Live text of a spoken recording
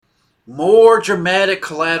More dramatic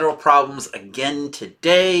collateral problems again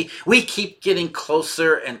today. We keep getting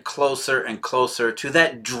closer and closer and closer to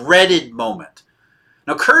that dreaded moment.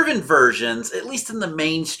 Now, curve inversions, at least in the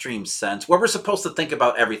mainstream sense, where we're supposed to think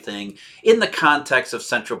about everything in the context of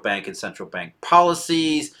central bank and central bank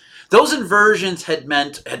policies, those inversions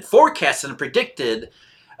had forecasted and predicted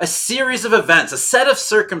a series of events, a set of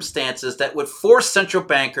circumstances that would force central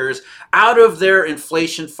bankers out of their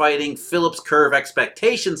inflation fighting Phillips curve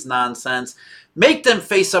expectations nonsense, make them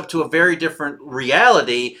face up to a very different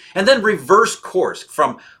reality, and then reverse course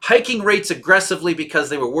from hiking rates aggressively because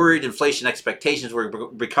they were worried inflation expectations were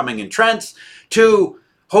becoming entrenched to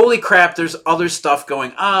holy crap, there's other stuff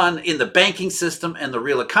going on in the banking system and the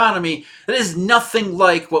real economy that is nothing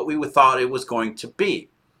like what we thought it was going to be.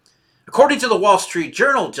 According to the Wall Street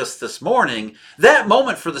Journal just this morning, that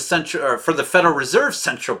moment for the Federal Reserve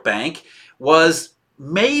Central Bank was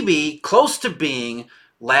maybe close to being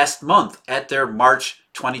last month at their March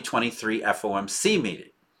 2023 FOMC meeting.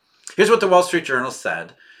 Here's what the Wall Street Journal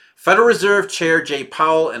said. Federal Reserve Chair Jay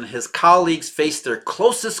Powell and his colleagues faced their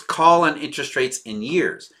closest call on interest rates in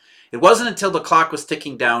years. It wasn't until the clock was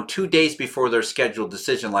ticking down 2 days before their scheduled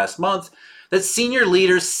decision last month that senior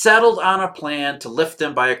leaders settled on a plan to lift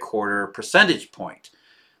them by a quarter percentage point.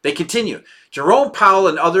 They continue. Jerome Powell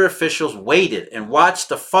and other officials waited and watched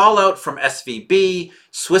the fallout from SVB,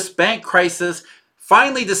 Swiss bank crisis,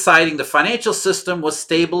 finally deciding the financial system was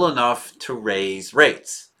stable enough to raise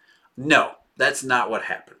rates. No, that's not what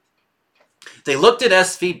happened. They looked at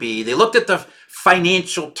SVB, they looked at the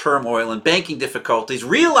financial turmoil and banking difficulties,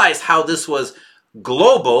 realized how this was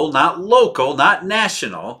global, not local, not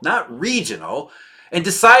national, not regional, and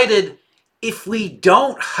decided if we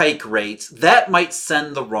don't hike rates, that might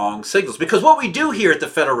send the wrong signals. Because what we do here at the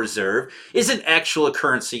Federal Reserve isn't actual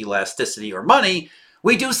currency elasticity or money,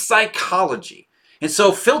 we do psychology. And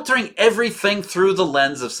so filtering everything through the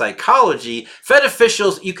lens of psychology, Fed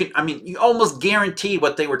officials, you almost guarantee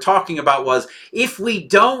what they were talking about was if we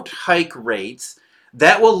don't hike rates,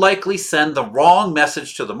 that will likely send the wrong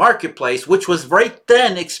message to the marketplace, which was right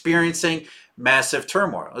then experiencing massive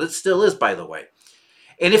turmoil. It still is, by the way.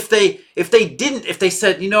 And if they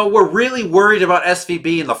said, we're really worried about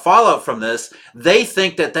SVB and the fallout from this, they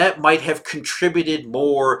think that might have contributed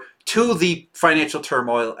more to the financial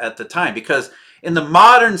turmoil at the time. Because in the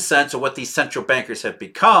modern sense of what these central bankers have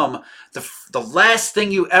become, the last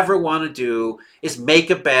thing you ever want to do is make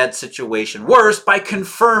a bad situation worse by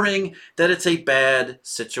confirming that it's a bad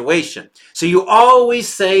situation. So you always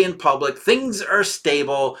say in public, things are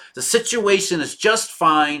stable, the situation is just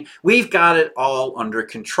fine, we've got it all under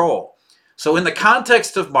control. So in the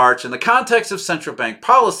context of March, in the context of central bank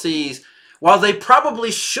policies, while they probably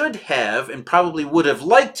should have and probably would have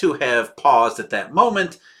liked to have paused at that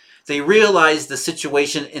moment, they realized the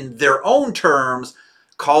situation in their own terms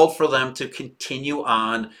called for them to continue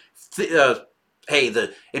on. Hey,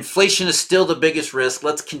 the inflation is still the biggest risk.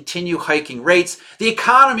 Let's continue hiking rates. The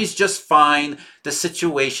economy's just fine. The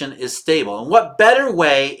situation is stable. And what better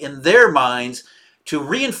way in their minds to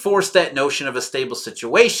reinforce that notion of a stable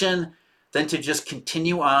situation than to just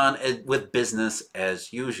continue on with business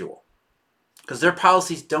as usual? Because their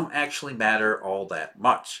policies don't actually matter all that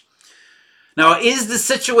much. Now, is the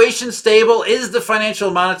situation stable? Is the financial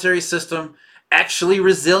and monetary system actually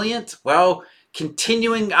resilient? Well,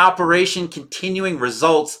 continuing operation, continuing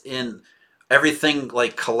results in everything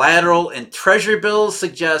like collateral and treasury bills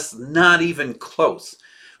suggests not even close.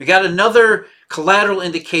 We got another collateral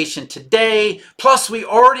indication today, plus we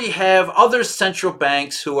already have other central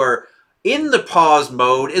banks who are in the pause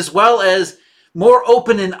mode, as well as more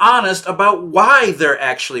open and honest about why they're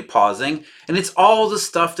actually pausing. And it's all the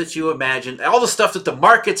stuff that you imagine, all the stuff that the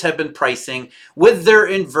markets have been pricing with their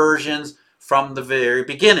inversions from the very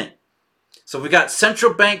beginning. So we've got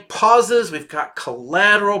central bank pauses, we've got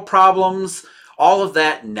collateral problems, all of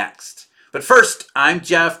that next. But first, I'm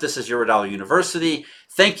Jeff. This is Eurodollar University.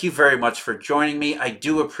 Thank you very much for joining me. I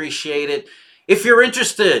do appreciate it. If you're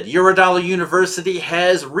interested, Eurodollar University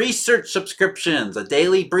has research subscriptions, a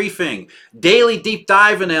daily briefing, daily deep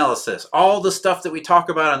dive analysis, all the stuff that we talk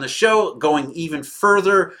about on the show, going even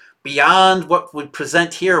further beyond what we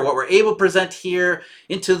present here, what we're able to present here,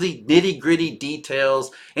 into the nitty-gritty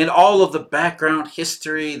details and all of the background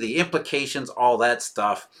history, the implications, all that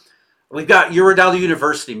stuff. We've got Eurodollar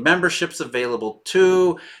University memberships available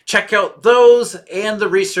too. Check out those and the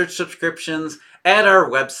research subscriptions at our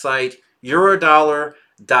website,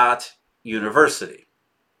 eurodollar.university.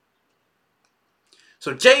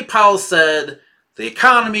 So Jay Powell said the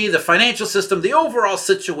economy, the financial system, the overall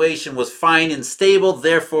situation was fine and stable.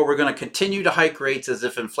 Therefore, we're going to continue to hike rates as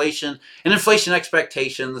if inflation and inflation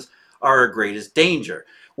expectations are our greatest danger.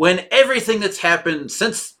 When everything that's happened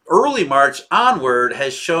since early March onward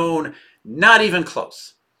has shown not even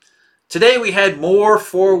close. Today we had more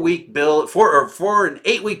 4 and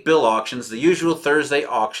 8 week bill auctions, the usual Thursday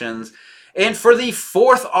auctions. And for the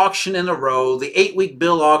fourth auction in a row, the 8 week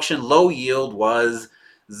bill auction low yield was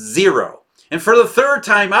 0. And for the third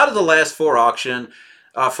time out of the last four auctions,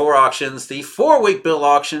 the 4 week bill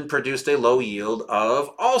auction produced a low yield of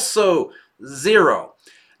also 0.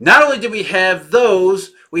 Not only did we have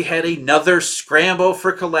those, we had another scramble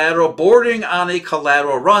for collateral bordering on a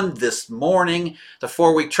collateral run this morning. The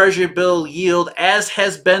 4 week Treasury bill yield, as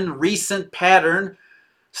has been recent pattern,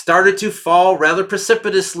 started to fall rather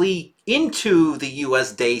precipitously into the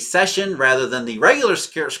U.S. day session rather than the regular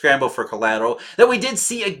scramble for collateral that we did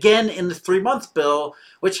see again in the 3 month bill,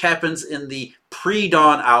 which happens in the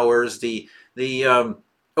pre-dawn hours, the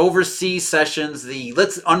overseas sessions, the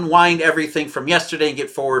let's unwind everything from yesterday and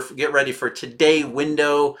get ready for today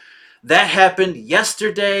window. That happened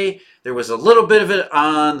yesterday. There was a little bit of it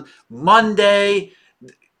on Monday.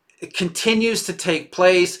 It continues to take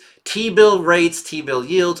place. T-bill rates, T-bill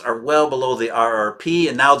yields are well below the RRP,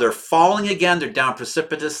 and now they're falling again. They're down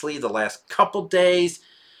precipitously the last couple days.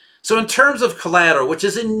 So in terms of collateral, which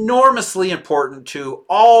is enormously important to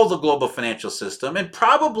all the global financial system, and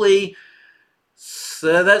probably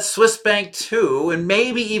that Swiss bank too, and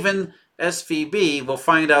maybe even SVB, we'll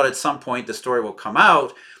find out at some point, the story will come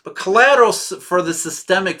out, but collateral for the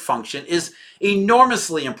systemic function is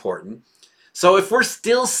enormously important. So if we're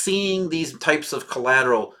still seeing these types of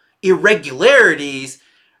collateral irregularities,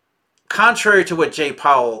 contrary to what Jay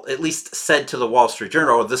Powell at least said to the Wall Street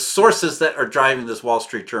Journal, or the sources that are driving this Wall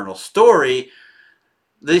Street Journal story,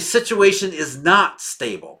 the situation is not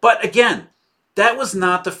stable. But again, that was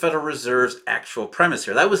not the Federal Reserve's actual premise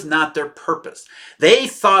here. That was not their purpose. They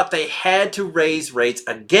thought they had to raise rates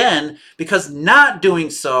again because not doing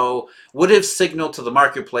so would have signaled to the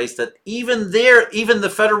marketplace that even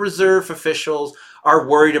the Federal Reserve officials are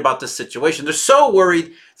worried about the situation. They're so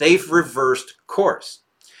worried they've reversed course,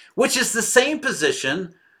 which is the same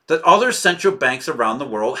position that other central banks around the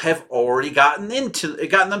world have already gotten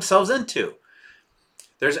themselves into.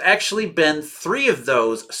 There's actually been 3 of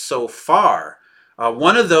those so far.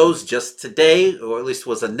 One of those just today, or at least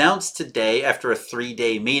was announced today after a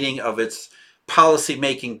 3-day meeting of its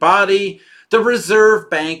policy-making body, the Reserve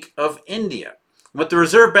Bank of India. What the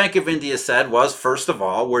Reserve Bank of India said was, first of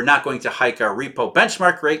all, we're not going to hike our repo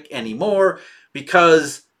benchmark rate anymore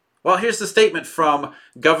because, well, here's the statement from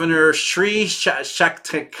Governor Sri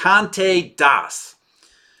Shaktikant Das.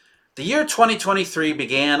 The year 2023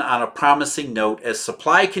 began on a promising note as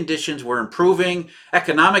supply conditions were improving,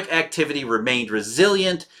 economic activity remained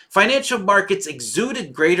resilient, financial markets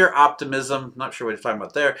exuded greater optimism, not sure what you're talking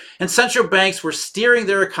about there, and central banks were steering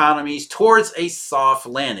their economies towards a soft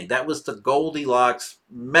landing. That was the Goldilocks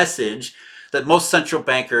message that most central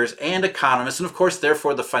bankers and economists, and of course,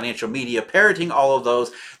 therefore, the financial media parroting all of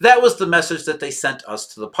those, that was the message that they sent us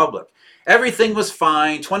to the public. Everything was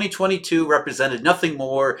fine. 2022 represented nothing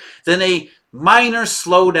more than a minor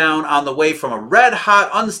slowdown on the way from a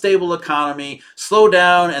red-hot, unstable economy, slow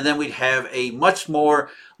down, and then we'd have a much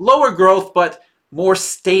more lower growth, but more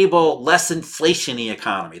stable, less inflation-y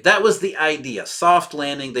economy. That was the idea. Soft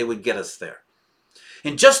landing, they would get us there.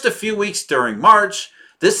 In just a few weeks during March,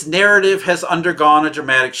 this narrative has undergone a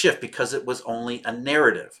dramatic shift because it was only a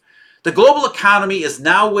narrative. The global economy is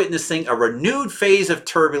now witnessing a renewed phase of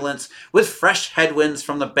turbulence with fresh headwinds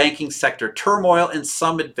from the banking sector turmoil in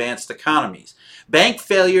some advanced economies. Bank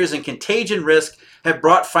failures and contagion risk have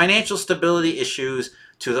brought financial stability issues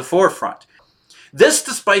to the forefront. This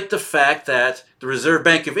despite the fact that the Reserve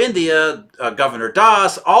Bank of India, Governor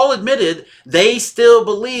Das, all admitted they still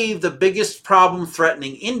believe the biggest problem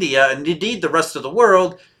threatening India, and indeed the rest of the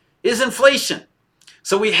world, is inflation.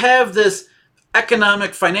 So we have this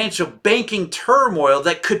economic, financial, banking turmoil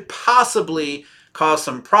that could possibly cause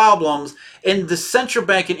some problems. And the central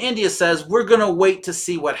bank in India says, we're going to wait to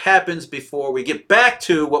see what happens before we get back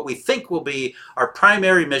to what we think will be our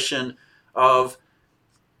primary mission of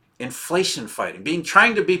inflation fighting,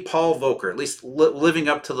 trying to be Paul Volcker, at least living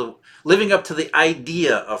up to the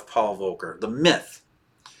idea of Paul Volcker, the myth.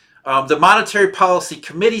 The Monetary Policy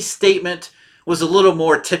Committee statement was a little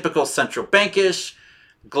more typical central bankish.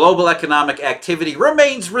 Global economic activity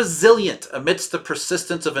remains resilient amidst the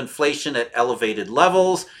persistence of inflation at elevated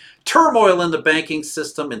levels, turmoil in the banking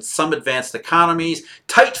system in some advanced economies,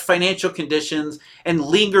 tight financial conditions, and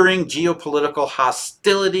lingering geopolitical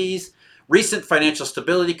hostilities. Recent financial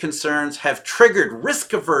stability concerns have triggered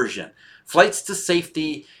risk aversion, flights to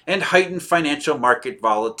safety, and heightened financial market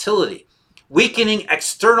volatility. weakening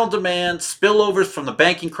external demand, spillovers from the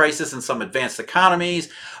banking crisis in some advanced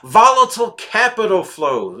economies, volatile capital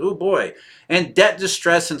flows, oh boy, and debt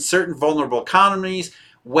distress in certain vulnerable economies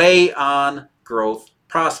weigh on growth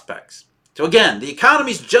prospects. So again, the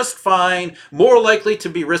economy's just fine, more likely to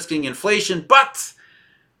be risking inflation, but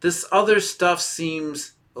this other stuff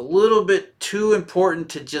seems a little bit too important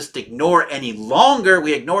to just ignore any longer.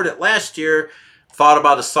 We ignored it last year, thought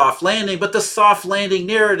about a soft landing, but the soft landing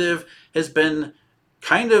narrative has been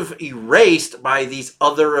kind of erased by these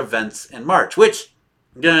other events in March, which,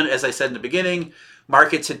 again, as I said in the beginning,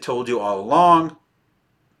 markets had told you all along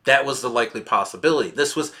that was the likely possibility.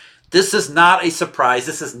 This is not a surprise.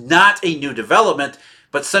 This is not a new development.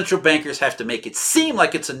 But central bankers have to make it seem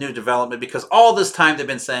like it's a new development because all this time they've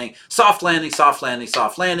been saying soft landing, soft landing,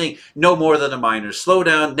 soft landing, no more than a minor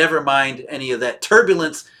slowdown, never mind any of that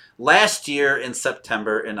turbulence last year in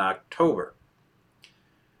September and October.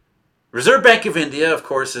 Reserve Bank of India, of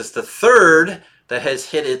course, is the third that has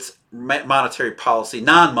hit its monetary policy,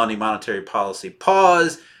 non-money monetary policy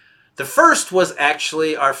pause. The first was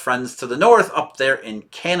actually our friends to the north up there in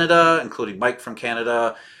Canada, including Mike from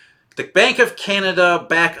Canada. The Bank of Canada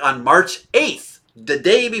back on March 8th, the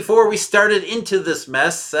day before we started into this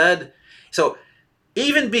mess, said, so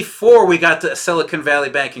even before we got to Silicon Valley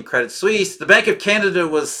Bank and Credit Suisse, the Bank of Canada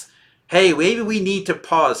was, hey, maybe we need to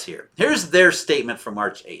pause here. Here's their statement from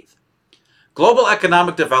March 8th. Global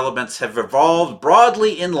economic developments have evolved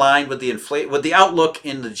broadly in line with the outlook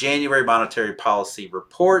in the January Monetary Policy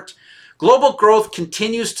Report. Global growth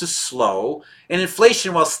continues to slow, and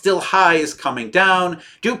inflation, while still high, is coming down,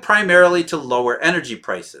 due primarily to lower energy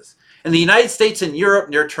prices. In the United States and Europe,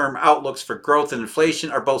 near-term outlooks for growth and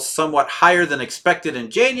inflation are both somewhat higher than expected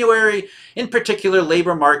in January. In particular,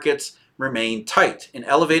 labor markets remain tight, and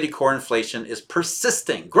elevated core inflation is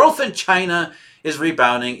persisting. Growth in China is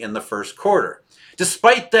rebounding in the first quarter.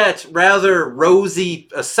 Despite that rather rosy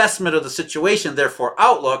assessment of the situation, therefore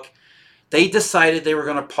outlook, they decided they were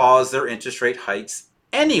going to pause their interest rate hikes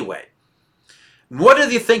anyway. What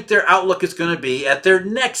do you think their outlook is going to be at their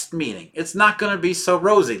next meeting? It's not going to be so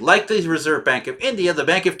rosy. Like the Reserve Bank of India, the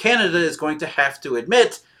Bank of Canada is going to have to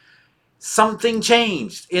admit something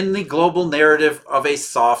changed in the global narrative of a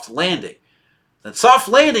soft landing. The soft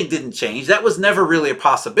landing didn't change. That was never really a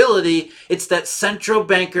possibility. It's that central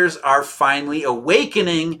bankers are finally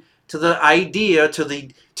awakening to the idea, to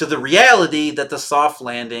the reality that the soft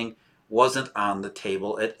landing wasn't on the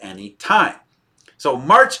table at any time. So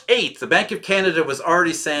March 8th, the Bank of Canada was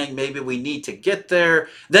already saying maybe we need to get there.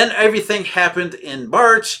 Then everything happened in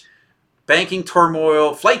March. Banking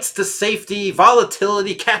turmoil, flights to safety,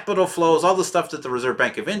 volatility, capital flows, all the stuff that the Reserve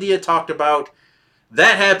Bank of India talked about.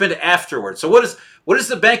 That happened afterwards. So what is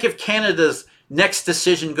the Bank of Canada's next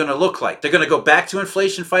decision going to look like? They're going to go back to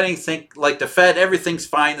inflation fighting, think like the Fed, everything's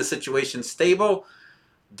fine, the situation's stable?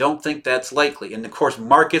 Don't think that's likely. And of course,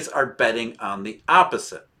 markets are betting on the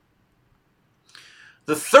opposite.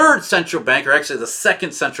 The third central bank, or actually the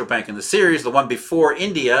second central bank in the series, the one before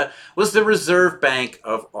India, was the Reserve Bank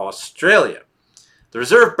of Australia. The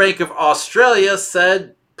Reserve Bank of Australia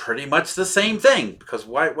said pretty much the same thing, because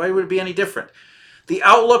why would it be any different? The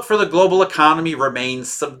outlook for the global economy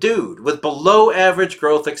remains subdued, with below average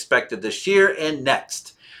growth expected this year and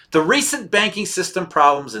next. The recent banking system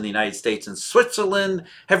problems in the United States and Switzerland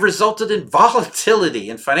have resulted in volatility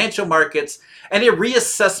in financial markets and a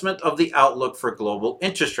reassessment of the outlook for global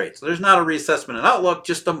interest rates. So there's not a reassessment in outlook,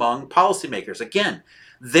 just among policymakers. Again,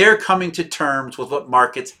 they're coming to terms with what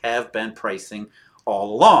markets have been pricing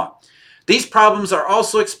all along. These problems are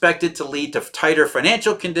also expected to lead to tighter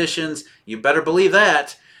financial conditions, you better believe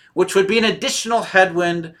that, which would be an additional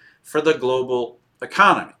headwind for the global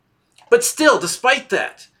economy. But still, despite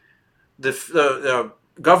that, the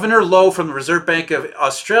Governor Lowe from the Reserve Bank of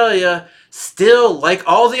Australia still, like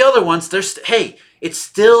all the other ones, hey, it's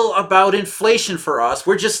still about inflation for us.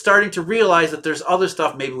 We're just starting to realize that there's other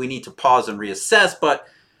stuff maybe we need to pause and reassess. But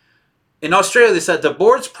in Australia, they said the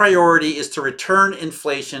board's priority is to return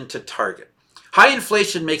inflation to target. High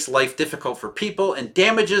inflation makes life difficult for people and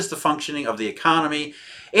damages the functioning of the economy.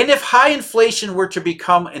 And if high inflation were to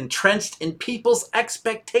become entrenched in people's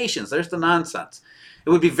expectations, there's the nonsense. It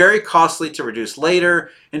would be very costly to reduce later,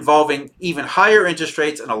 involving even higher interest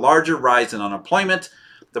rates and a larger rise in unemployment.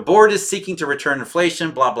 The board is seeking to return inflation,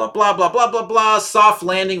 blah, blah, blah, blah, blah, blah, blah. Soft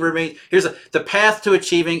landing remains. The path to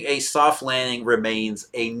achieving a soft landing remains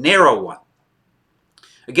a narrow one.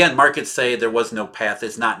 Again, markets say there was no path.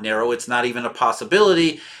 It's not narrow. It's not even a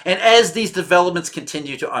possibility. And as these developments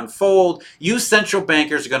continue to unfold, you central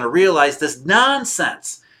bankers are going to realize this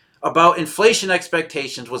nonsense about inflation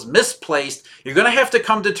expectations was misplaced. You're going to have to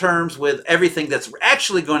come to terms with everything that's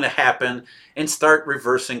actually going to happen and start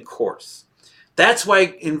reversing course. That's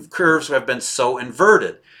why curves have been so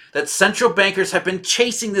inverted. That central bankers have been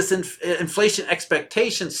chasing this inflation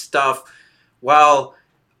expectation stuff while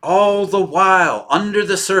all the while under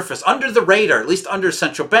the surface, under the radar, at least under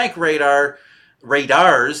central bank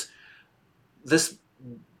radars, this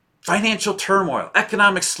financial turmoil,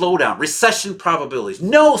 economic slowdown, recession probabilities,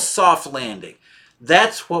 no soft landing.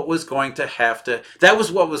 That's what was going to that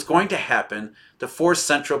was what was going to happen to force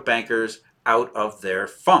central bankers out of their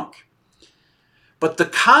funk. But the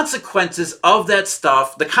consequences of that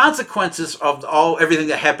stuff, the consequences of everything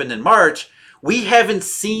that happened in March, we haven't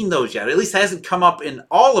seen those yet. At least it hasn't come up in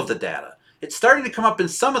all of the data. It's starting to come up in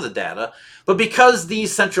some of the data, but because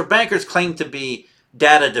these central bankers claim to be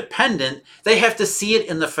data dependent, they have to see it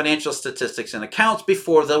in the financial statistics and accounts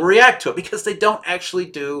before they'll react to it, because they don't actually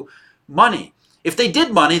do money. If they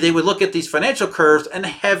did money, they would look at these financial curves and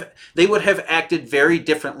they would have acted very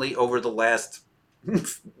differently over the last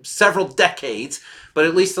several decades, but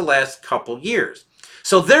at least the last couple years.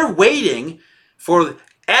 So they're waiting for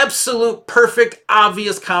absolute, perfect,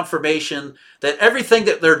 obvious confirmation that everything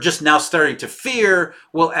that they're just now starting to fear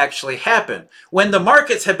will actually happen. When the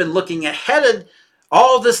markets have been looking ahead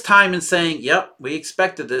all this time and saying, yep, we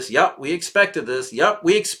expected this, yep, we expected this, yep,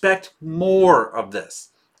 we expect more of this,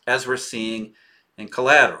 as we're seeing in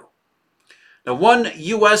collateral. Now, one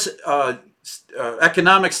U.S.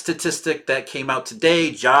 Economic statistic that came out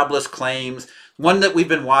today, jobless claims, one that we've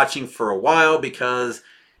been watching for a while because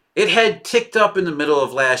it had ticked up in the middle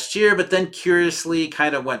of last year, but then curiously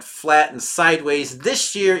kind of went flat and sideways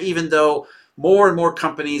this year, even though more and more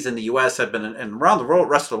companies in the U.S. have been, and around the world,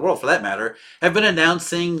 rest of the world for that matter, have been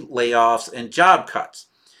announcing layoffs and job cuts.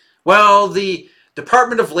 Well, the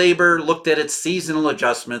Department of Labor looked at its seasonal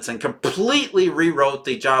adjustments and completely rewrote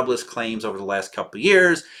the jobless claims over the last couple of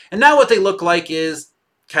years. And now what they look like is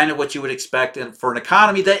kind of what you would expect for an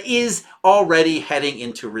economy that is already heading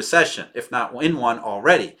into recession, if not in one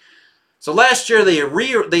already. So last year they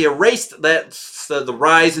erased the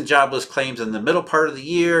rise in jobless claims in the middle part of the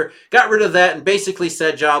year, got rid of that, and basically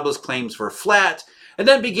said jobless claims were flat, and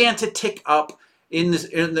then began to tick up in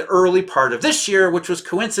the early part of this year, which was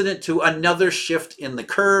coincident to another shift in the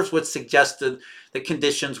curves, which suggested that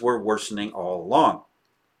conditions were worsening all along.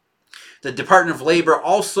 The Department of Labor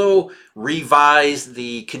also revised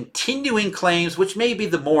the continuing claims, which may be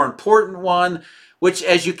the more important one, which,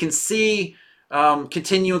 as you can see,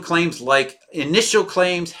 continuing claims like initial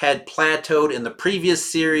claims had plateaued in the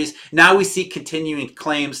previous series. Now we see continuing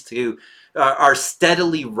claims are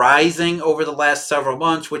steadily rising over the last several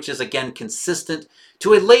months, which is again consistent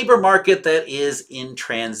to a labor market that is in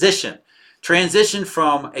transition. Transition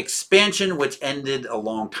from expansion, which ended a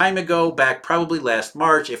long time ago, back probably last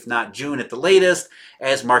March, if not June at the latest,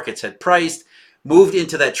 as markets had priced, moved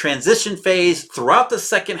into that transition phase throughout the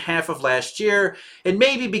second half of last year, and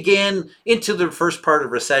maybe began into the first part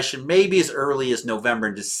of recession, maybe as early as November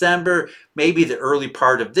and December, maybe the early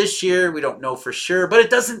part of this year. We don't know for sure, but it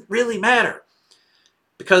doesn't really matter,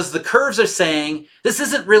 because the curves are saying this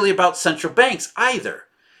isn't really about central banks either.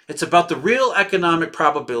 It's about the real economic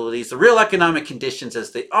probabilities, the real economic conditions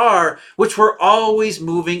as they are, which were always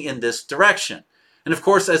moving in this direction. And of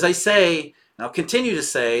course, as I say, and I'll continue to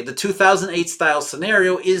say, the 2008 style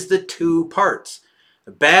scenario is the two parts: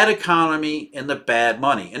 the bad economy and the bad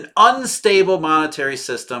money, an unstable monetary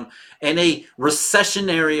system and a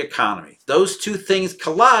recessionary economy. Those two things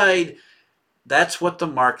collide. That's what the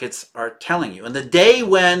markets are telling you. And the day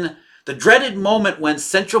when, the dreaded moment when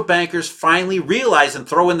central bankers finally realize and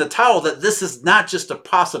throw in the towel that this is not just a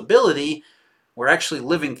possibility, we're actually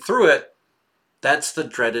living through it, that's the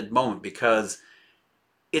dreaded moment, because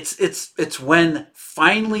it's when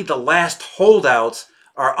finally the last holdouts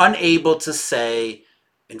are unable to say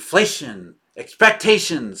inflation,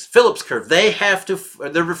 expectations, Phillips curve.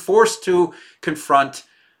 They're forced to confront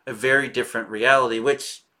a very different reality,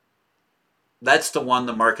 which that's the one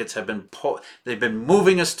the markets have they've been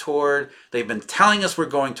moving us toward. They've been telling us we're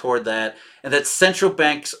going toward that, and that central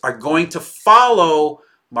banks are going to follow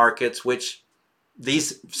markets, which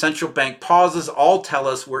these central bank pauses all tell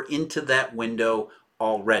us we're into that window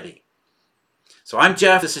already. So I'm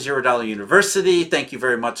Jeff. This is Eurodollar University. Thank you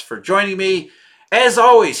very much for joining me. As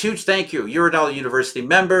always, huge thank you, Eurodollar University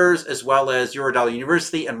members, as well as Eurodollar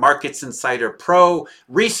University and Markets Insider Pro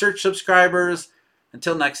research subscribers.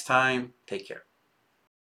 Until next time, take care.